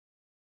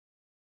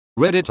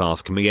Reddit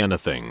Ask Me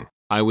Anything.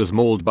 I was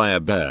mauled by a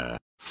bear,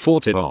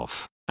 fought it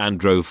off, and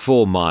drove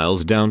 4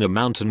 miles down a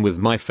mountain with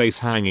my face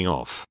hanging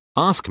off.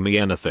 Ask me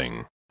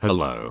anything.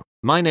 Hello,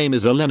 my name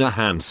is Elena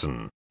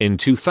Hansen. In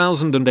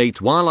 2008,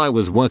 while I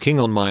was working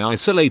on my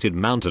isolated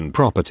mountain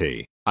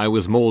property, I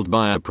was mauled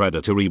by a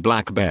predatory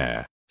black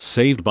bear,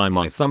 saved by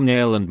my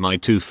thumbnail and my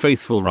 2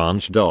 faithful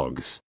ranch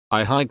dogs.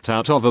 I hiked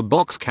out of a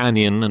box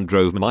canyon and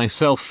drove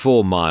myself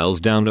 4 miles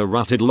down a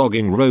rutted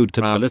logging road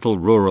to our little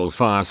rural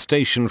fire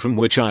station, from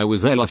which I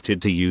was airlifted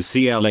to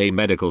UCLA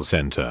Medical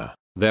Center.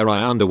 There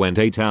I underwent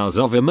 8 hours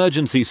of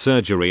emergency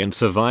surgery and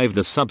survived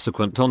the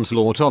subsequent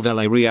onslaught of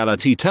LA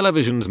reality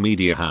television's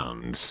media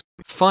hounds.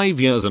 5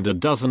 years and a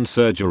dozen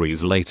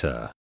surgeries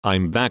later,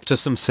 I'm back to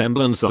some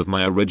semblance of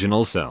my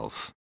original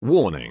self.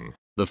 Warning: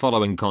 the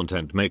following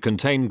content may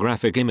contain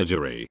graphic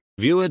imagery.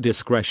 Viewer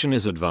discretion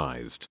is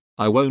advised.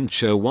 I won't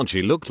show what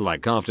she looked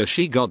like after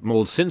she got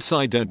mauled since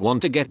I don't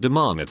want to get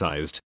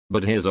demonetized,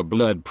 but here's a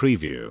blurred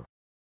preview.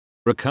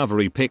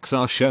 Recovery pics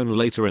are shown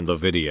later in the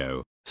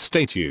video.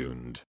 Stay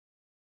tuned.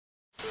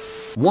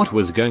 What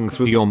was going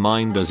through your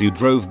mind as you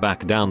drove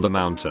back down the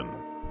mountain?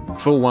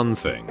 For one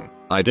thing,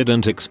 I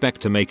didn't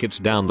expect to make it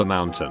down the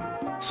mountain,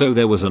 so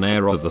there was an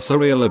air of the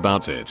surreal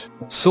about it,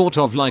 sort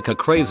of like a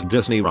crazed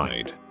Disney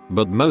ride.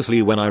 But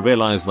mostly when I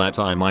realized that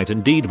I might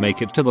indeed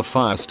make it to the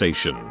fire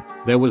station,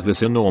 there was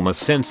this enormous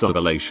sense of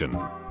elation.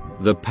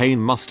 The pain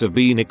must have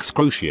been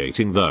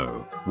excruciating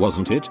though,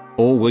 wasn't it?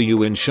 Or were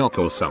you in shock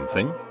or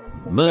something?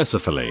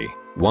 Mercifully,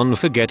 one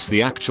forgets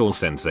the actual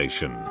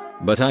sensation,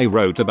 but I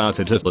wrote about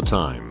it at the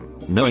time,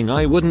 knowing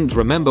I wouldn't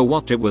remember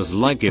what it was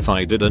like if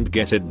I didn't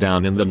get it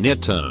down in the near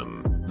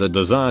term. The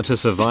desire to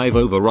survive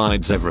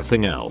overrides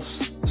everything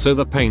else, so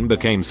the pain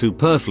became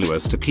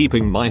superfluous to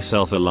keeping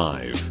myself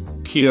alive.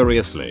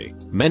 Curiously,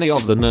 many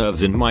of the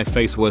nerves in my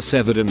face were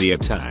severed in the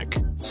attack,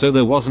 so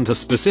there wasn't a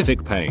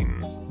specific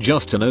pain,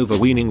 just an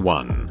overweening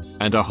one,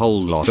 and a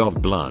whole lot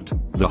of blood.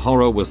 The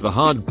horror was the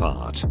hard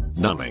part,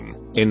 numbing,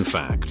 in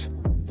fact.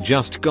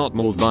 Just got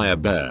mauled by a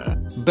bear.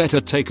 Better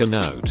take a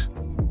note.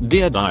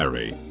 Dear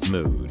Diary,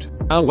 mood.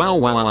 Oh wow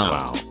wow wow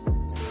wow.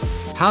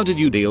 How did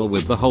you deal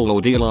with the whole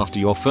ordeal after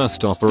your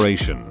first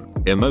operation,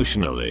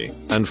 emotionally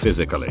and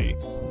physically?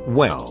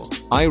 Well,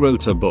 I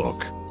wrote a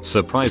book.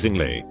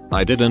 Surprisingly,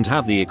 I didn't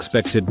have the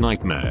expected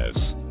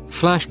nightmares,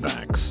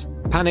 flashbacks,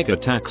 panic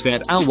attacks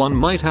et al. One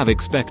might have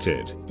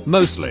expected.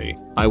 Mostly,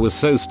 I was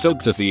so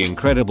stoked at the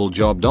incredible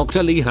job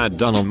Dr. Lee had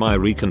done on my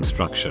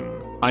reconstruction.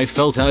 I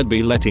felt I'd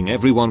be letting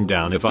everyone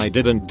down if I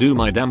didn't do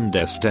my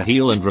damnedest to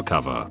heal and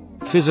recover.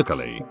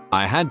 Physically,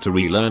 I had to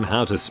relearn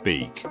how to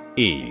speak,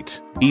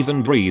 eat,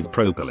 even breathe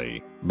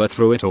properly. But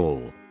through it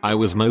all, I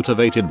was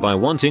motivated by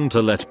wanting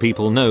to let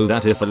people know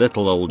that if a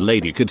little old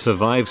lady could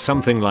survive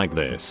something like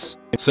this,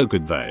 so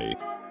could they.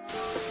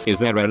 Is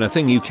there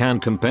anything you can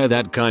compare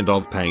that kind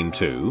of pain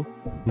to?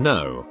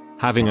 No.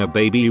 Having a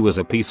baby was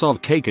a piece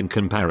of cake in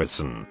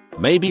comparison.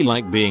 Maybe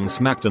like being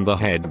smacked in the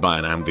head by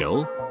an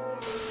anvil?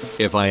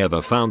 If I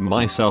ever found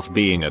myself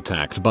being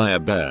attacked by a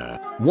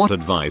bear, what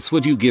advice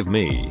would you give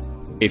me?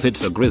 If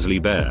it's a grizzly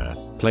bear,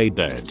 play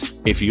dead.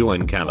 If you're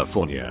in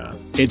California,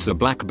 it's a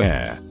black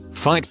bear.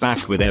 Fight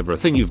back with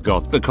everything you've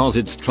got because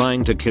it's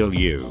trying to kill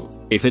you.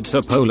 If it's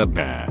a polar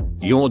bear,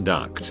 you're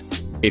ducked.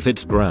 If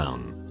it's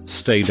brown,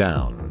 stay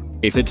down.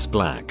 If it's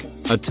black,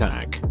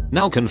 attack.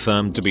 Now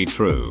confirmed to be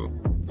true.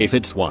 If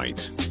it's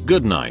white,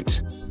 good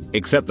night.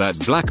 Except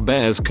that black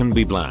bears can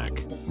be black,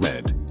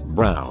 red,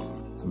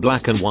 brown,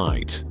 black and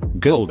white,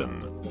 golden,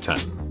 tan,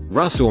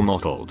 Russ or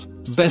mottled.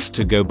 Best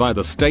to go by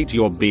the state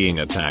you're being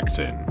attacked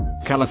in.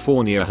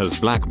 California has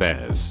black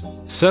bears,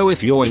 so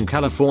if you're in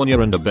California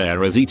and a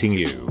bear is eating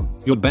you,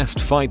 you'd best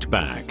fight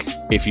back.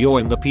 If you're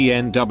in the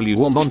PNW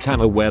or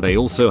Montana where they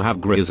also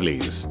have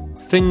grizzlies,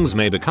 things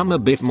may become a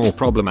bit more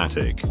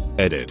problematic.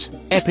 Edit.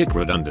 Epic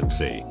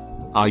redundancy.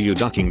 Are you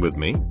ducking with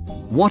me?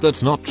 What?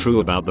 That's not true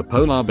about the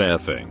polar bear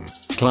thing.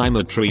 Climb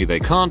a tree they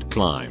can't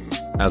climb.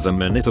 As a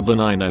Manitoban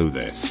I know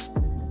this.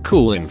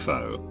 Cool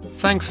info.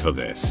 Thanks for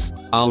this.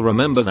 I'll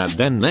remember that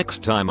then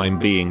next time I'm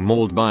being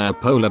mauled by a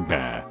polar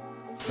bear.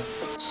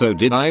 So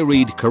did I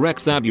read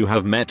correct that you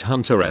have met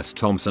Hunter S.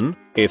 Thompson?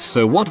 If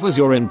so, what was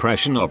your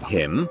impression of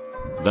him?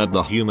 That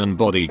the human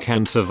body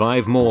can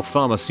survive more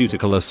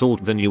pharmaceutical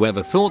assault than you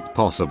ever thought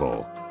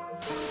possible.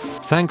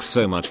 Thanks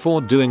so much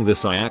for doing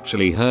this. I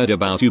actually heard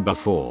about you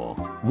before.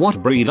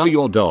 What breed are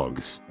your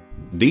dogs?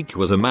 Deke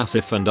was a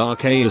Mastiff and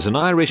RK is an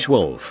Irish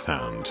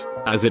Wolfhound.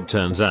 As it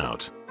turns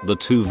out, the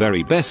two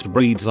very best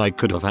breeds I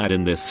could have had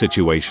in this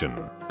situation.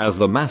 As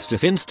the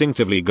Mastiff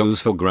instinctively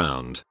goes for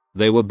ground,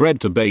 they were bred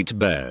to bait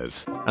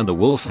bears, and the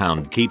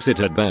Wolfhound keeps it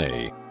at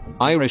bay.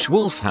 Irish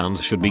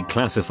Wolfhounds should be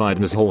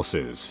classified as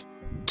horses.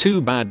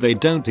 Too bad they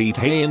don't eat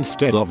hay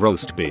instead of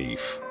roast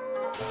beef.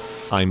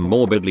 I'm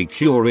morbidly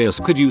curious,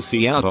 could you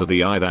see out of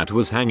the eye that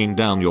was hanging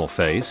down your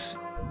face?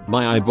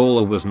 My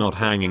eyeball was not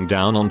hanging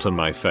down onto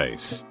my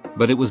face,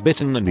 but it was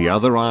bitten and the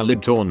other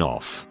eyelid torn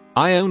off.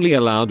 I only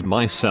allowed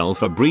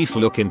myself a brief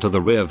look into the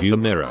rearview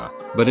mirror,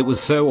 but it was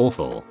so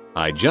awful,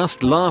 I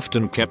just laughed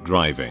and kept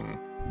driving.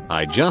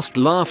 I just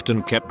laughed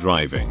and kept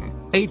driving.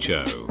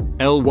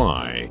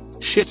 HOLY.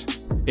 Shit.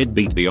 It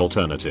beat the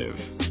alternative.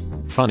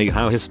 Funny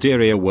how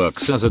hysteria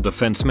works as a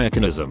defense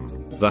mechanism.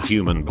 The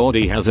human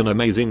body has an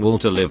amazing will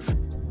to live.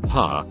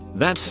 Ha,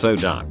 that's so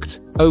ducked.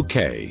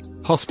 Okay,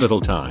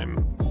 hospital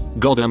time.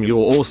 Goddamn,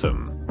 you're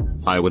awesome.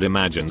 I would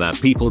imagine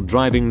that people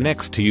driving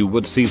next to you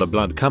would see the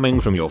blood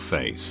coming from your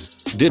face.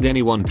 Did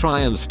anyone try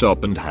and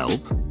stop and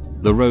help?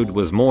 The road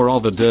was more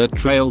of a dirt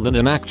trail than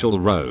an actual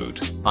road.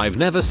 I've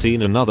never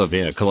seen another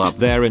vehicle up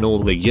there in all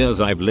the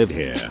years I've lived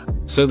here,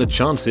 so the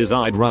chances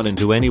I'd run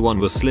into anyone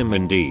was slim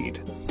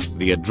indeed.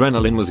 The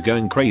adrenaline was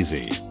going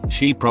crazy.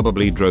 She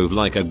probably drove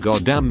like a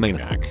goddamn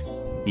maniac.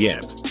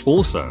 Yep.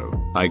 Also,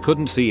 I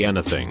couldn't see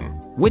anything,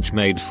 which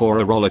made for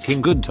a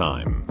rollicking good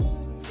time.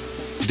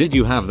 Did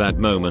you have that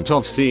moment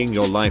of seeing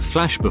your life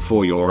flash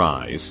before your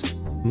eyes?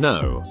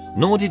 No,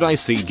 nor did I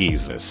see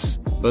Jesus,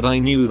 but I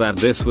knew that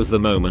this was the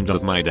moment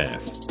of my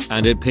death,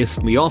 and it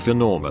pissed me off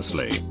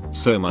enormously,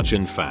 so much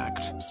in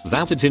fact,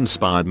 that it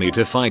inspired me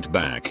to fight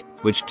back,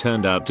 which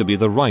turned out to be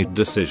the right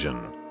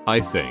decision, I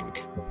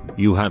think.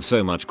 You have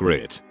so much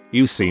grit,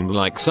 you seemed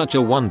like such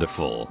a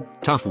wonderful,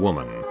 tough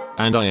woman,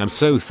 and I am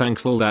so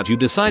thankful that you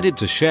decided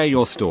to share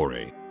your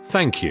story.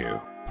 Thank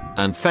you.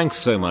 And thanks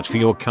so much for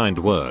your kind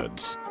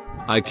words.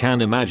 I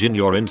can imagine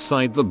you're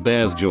inside the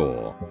bear's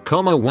jaw.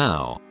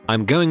 Wow,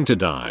 I'm going to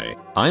die.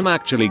 I'm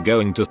actually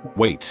going to—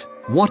 Wait,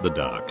 what the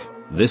duck?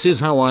 This is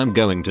how I'm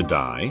going to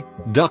die?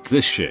 Duck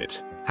this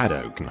shit.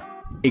 Hadouken.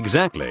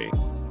 Exactly.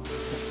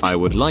 I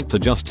would like to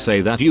just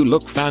say that you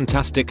look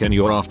fantastic in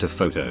your after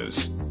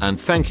photos, and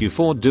thank you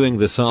for doing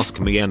this Ask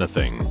Me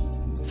Anything.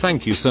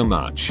 Thank you so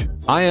much.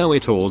 I owe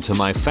it all to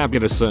my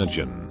fabulous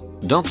surgeon,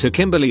 Dr.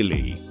 Kimberly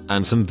Lee,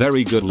 and some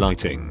very good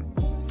lighting.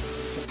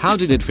 How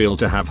did it feel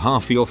to have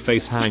half your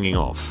face hanging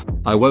off?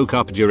 I woke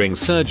up during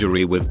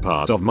surgery with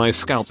part of my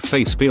scalp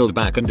face peeled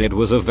back and it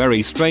was a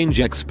very strange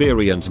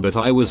experience, but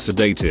I was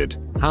sedated.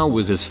 How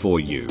was this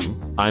for you?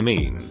 I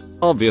mean,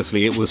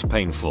 obviously it was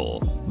painful,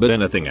 but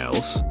anything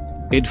else?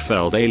 It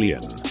felt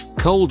alien,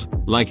 cold,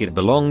 like it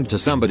belonged to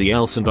somebody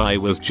else and I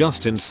was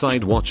just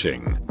inside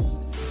watching.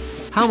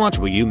 How much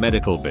were your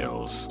medical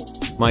bills?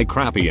 My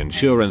crappy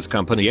insurance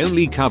company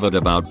only covered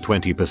about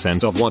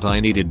 20% of what I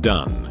needed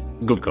done.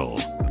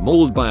 Google.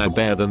 Mauled by a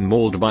bear than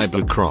mauled by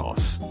Blue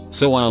Cross,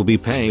 so I'll be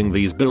paying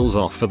these bills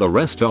off for the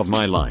rest of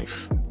my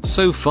life.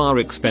 So far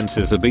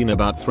expenses have been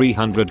about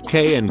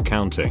 $300k and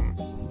counting.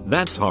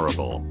 That's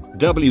horrible.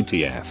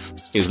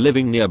 WTF, is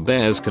living near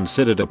bears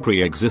considered a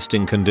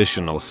pre-existing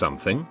condition or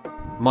something?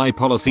 My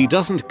policy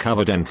doesn't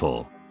cover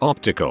dental,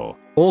 optical,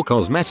 or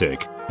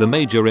cosmetic, the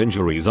major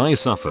injuries I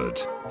suffered.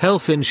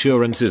 Health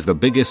insurance is the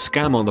biggest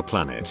scam on the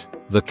planet.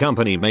 The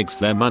company makes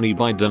their money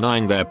by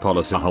denying their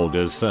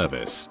policyholders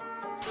service.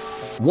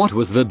 What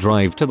was the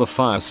drive to the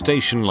fire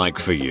station like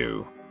for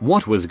you?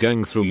 What was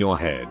going through your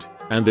head?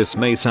 And this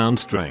may sound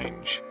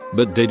strange,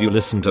 but did you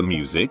listen to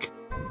music?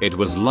 It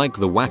was like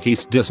the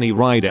wackiest Disney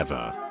ride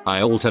ever.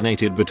 I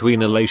alternated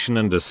between elation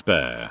and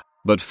despair,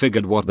 but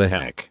figured what the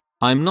heck.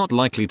 I'm not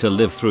likely to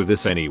live through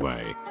this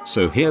anyway,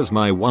 so here's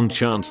my one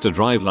chance to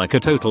drive like a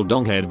total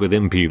donghead with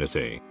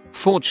impunity.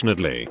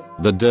 Fortunately,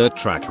 the dirt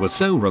track was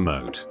so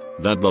remote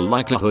that the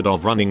likelihood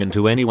of running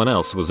into anyone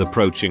else was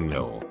approaching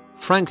nil.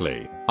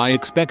 Frankly, I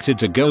expected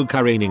to go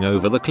careening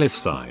over the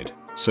cliffside,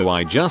 so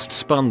I just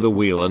spun the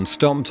wheel and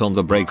stomped on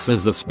the brakes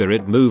as the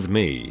spirit moved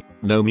me.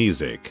 No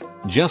music,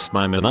 just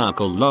my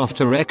maniacal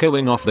laughter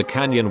echoing off the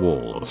canyon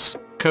walls.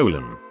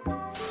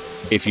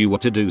 If you were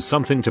to do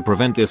something to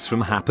prevent this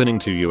from happening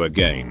to you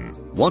again,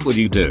 what would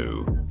you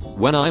do?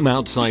 When I'm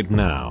outside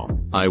now,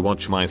 I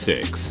watch my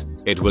six.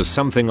 It was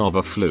something of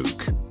a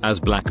fluke, as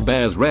black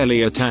bears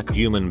rarely attack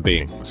human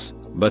beings.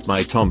 But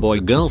my tomboy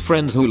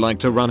girlfriends who like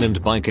to run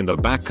and bike in the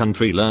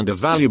backcountry learned a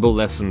valuable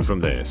lesson from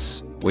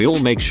this. We all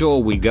make sure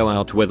we go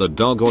out with a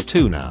dog or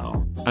two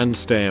now, and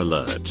stay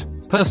alert.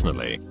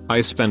 Personally, I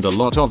spend a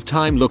lot of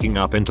time looking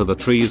up into the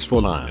trees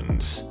for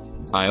lions.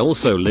 I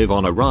also live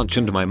on a ranch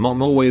and my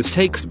mom always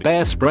takes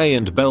bear spray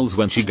and bells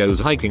when she goes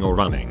hiking or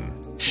running.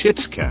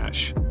 Shit's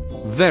cash.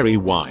 Very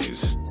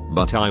wise,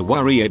 but I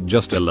worry it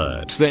just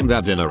alerts them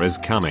that dinner is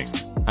coming,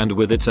 and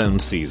with its own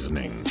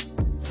seasoning.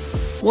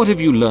 What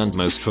have you learned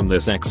most from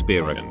this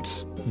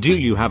experience? Do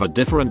you have a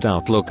different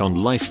outlook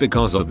on life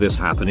because of this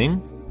happening?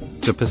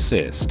 To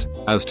persist,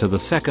 as to the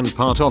second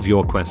part of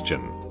your question,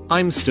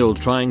 I'm still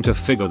trying to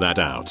figure that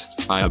out.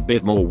 I'm a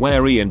bit more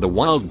wary in the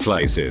wild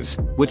places,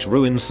 which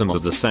ruins some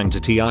of the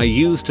sanctity I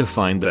used to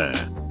find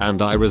there, and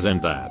I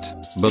resent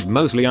that. But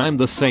mostly I'm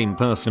the same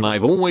person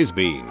I've always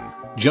been,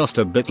 just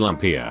a bit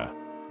lumpier.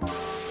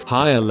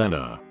 Hi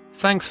Elena,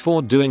 thanks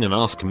for doing an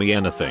Ask Me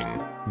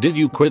Anything. Did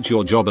you quit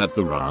your job at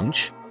the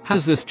ranch?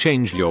 Has this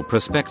changed your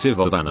perspective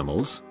of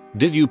animals?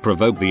 Did you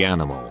provoke the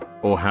animal,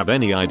 or have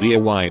any idea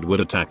why it would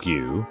attack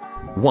you?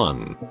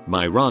 1.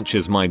 My ranch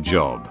is my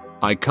job.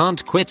 I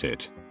can't quit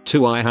it.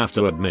 2. I have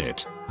to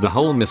admit, the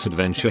whole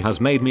misadventure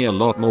has made me a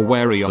lot more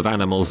wary of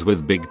animals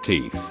with big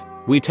teeth.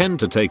 We tend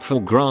to take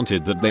for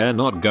granted that they're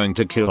not going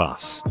to kill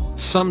us.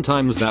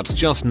 Sometimes that's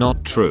just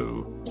not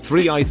true.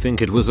 3. I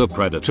think it was a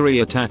predatory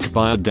attack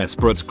by a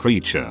desperate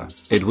creature.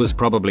 It was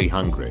probably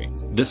hungry,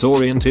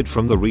 disoriented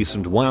from the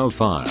recent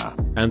wildfire,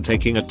 and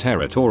taking a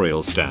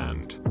territorial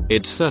stand.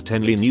 It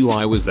certainly knew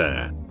I was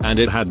there, and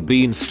it had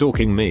been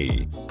stalking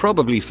me.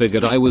 Probably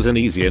figured I was an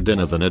easier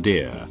dinner than a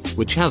deer,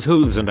 which has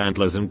hooves and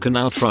antlers and can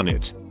outrun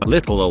it.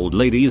 Little old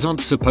ladies aren't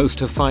supposed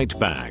to fight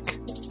back.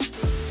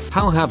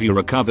 How have you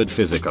recovered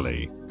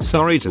physically?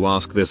 Sorry to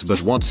ask this,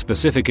 but what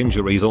specific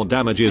injuries or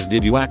damages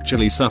did you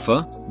actually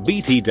suffer?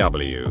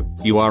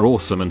 BTW, you are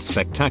awesome and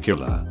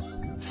spectacular.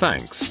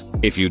 Thanks.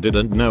 If you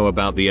didn't know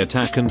about the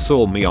attack and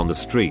saw me on the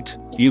street,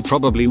 you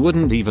probably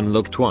wouldn't even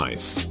look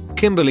twice.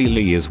 Kimberly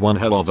Lee is one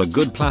hell of a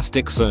good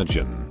plastic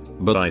surgeon,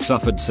 but I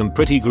suffered some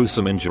pretty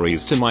gruesome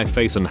injuries to my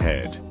face and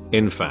head.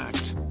 In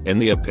fact, in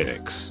the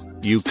pics,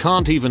 you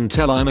can't even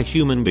tell I'm a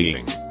human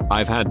being.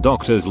 I've had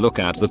doctors look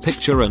at the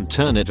picture and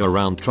turn it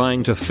around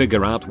trying to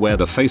figure out where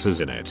the face is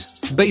in it.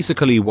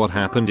 Basically what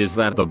happened is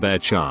that the bear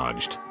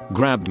charged,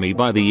 grabbed me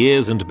by the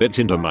ears and bit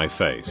into my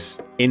face.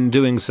 In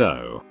doing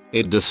so,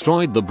 it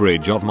destroyed the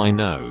bridge of my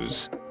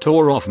nose,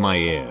 tore off my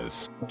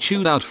ears,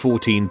 chewed out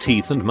 14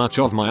 teeth and much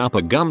of my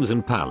upper gums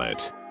and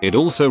palate. It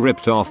also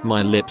ripped off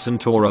my lips and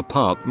tore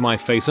apart my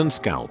face and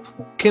scalp.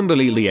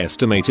 Kimberly Lee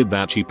estimated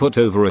that she put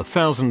over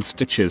 1,000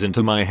 stitches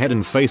into my head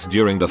and face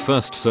during the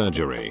first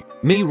surgery.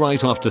 Me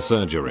right after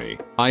surgery.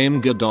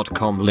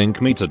 IamGood.com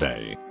link me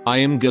today.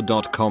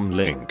 IamGood.com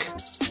link.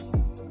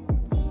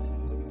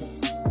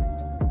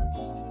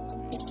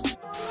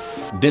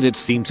 Did it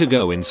seem to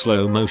go in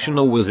slow motion,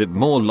 or was it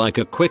more like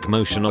a quick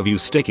motion of you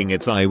sticking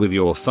its eye with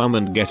your thumb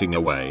and getting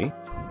away?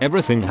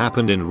 Everything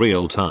happened in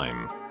real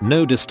time.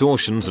 No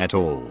distortions at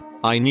all.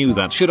 I knew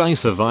that should I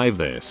survive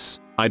this,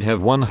 I'd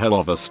have one hell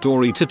of a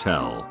story to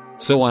tell.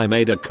 So I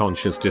made a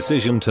conscious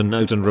decision to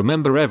note and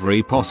remember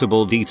every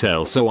possible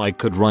detail so I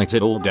could write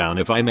it all down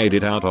if I made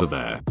it out of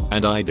there.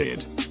 And I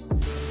did.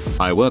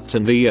 I worked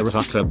in the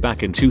Iraqqa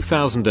back in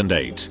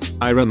 2008.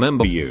 I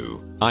remember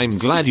you. I'm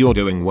glad you're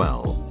doing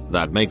well.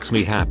 That makes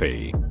me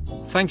happy.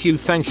 Thank you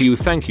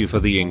for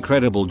the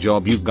incredible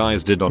job you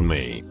guys did on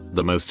me.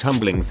 The most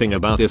humbling thing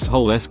about this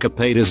whole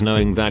escapade is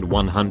knowing that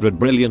 100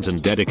 brilliant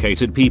and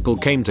dedicated people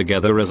came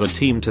together as a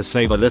team to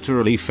save a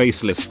literally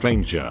faceless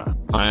stranger.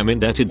 I am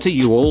indebted to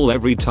you all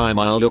every time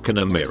I'll look in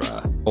a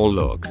mirror, or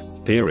look,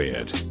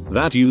 period.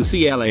 That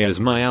UCLA is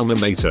my alma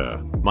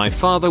mater. My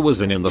father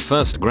was in the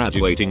first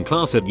graduating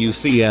class at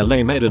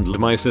UCLA Med, and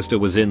my sister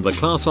was in the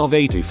class of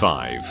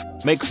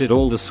 85. Makes it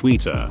all the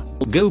sweeter.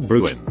 Go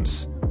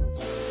Bruins.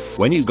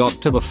 When you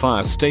got to the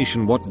fire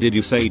station, what did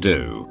you say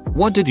do?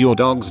 What did your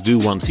dogs do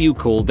once you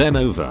called them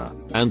over?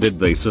 And did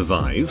they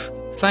survive?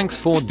 Thanks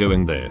for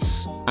doing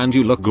this. And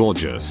you look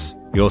gorgeous.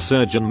 Your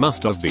surgeon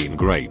must have been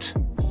great.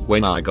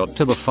 When I got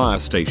to the fire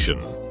station,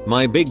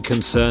 my big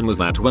concern was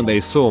that when they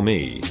saw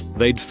me,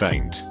 they'd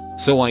faint.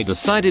 So I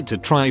decided to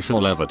try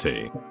full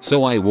levity.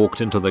 So I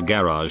walked into the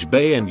garage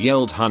bay and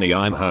yelled, "Honey,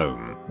 I'm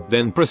home."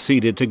 Then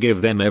proceeded to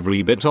give them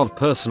every bit of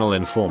personal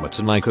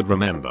information I could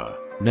remember.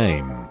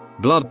 Name,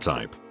 blood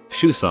type,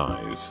 shoe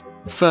size.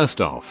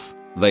 First off,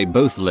 they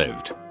both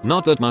lived,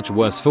 not that much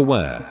worse for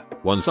wear.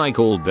 Once I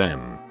called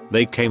them,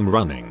 they came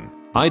running.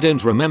 I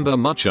don't remember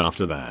much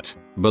after that,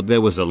 but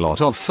there was a lot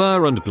of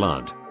fur and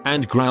blood,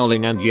 and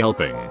growling and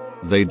yelping.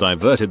 They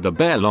diverted the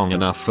bear long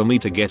enough for me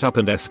to get up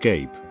and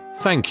escape.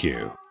 Thank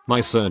you. My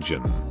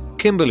surgeon,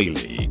 Kimberly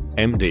Lee,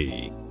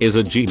 MD, is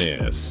a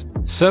genius.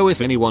 So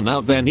if anyone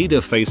out there need a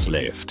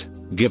facelift,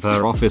 give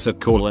her office a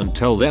call and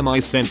tell them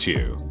I sent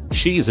you.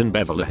 She's in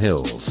Beverly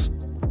Hills.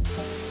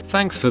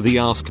 Thanks for the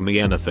Ask Me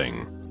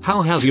Anything.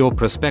 How has your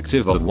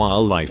perspective of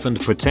wildlife and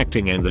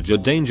protecting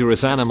endangered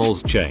dangerous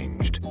animals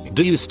changed?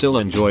 Do you still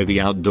enjoy the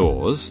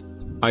outdoors?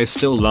 I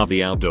still love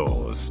the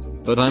outdoors,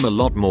 but I'm a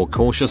lot more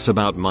cautious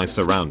about my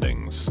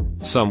surroundings.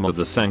 Some of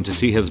the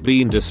sanctity has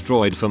been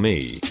destroyed for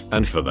me,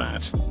 and for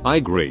that, I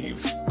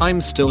grieve. I'm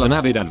still an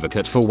avid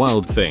advocate for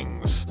wild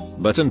things,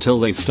 but until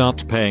they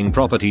start paying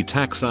property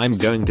tax, I'm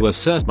going to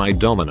assert my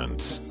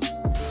dominance.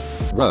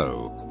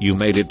 Ro, you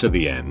made it to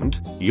the end?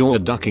 You're a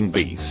ducking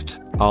beast.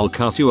 I'll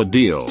cut you a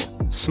deal.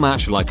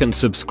 Smash like and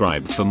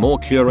subscribe for more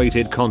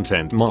curated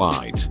content.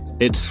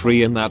 It's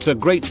free and that's a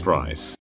great price.